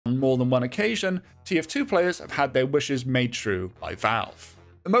more than one occasion, TF2 players have had their wishes made true by Valve.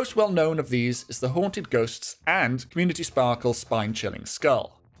 The most well-known of these is the Haunted Ghosts and Community Sparkle Spine-Chilling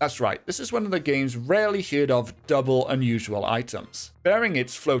Skull. That's right, this is one of the game's rarely heard of double unusual items, bearing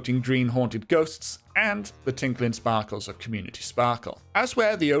its floating green haunted ghosts and the tinkling sparkles of Community Sparkle. As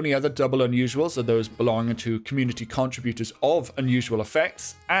where the only other double unusuals are those belonging to community contributors of unusual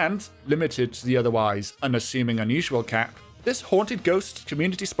effects and limited to the otherwise unassuming unusual cap, this Haunted Ghost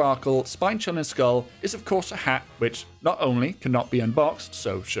Community Sparkle Spine-Chilling Skull is of course a hat which not only cannot be unboxed,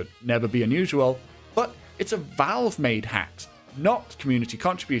 so should never be unusual, but it's a Valve-made hat, not community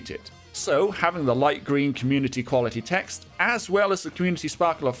contributed. So having the light green community quality text as well as the Community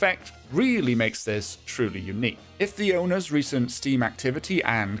Sparkle effect really makes this truly unique. If the owner's recent Steam activity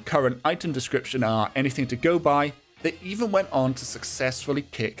and current item description are anything to go by, they even went on to successfully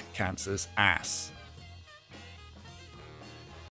kick cancer's ass.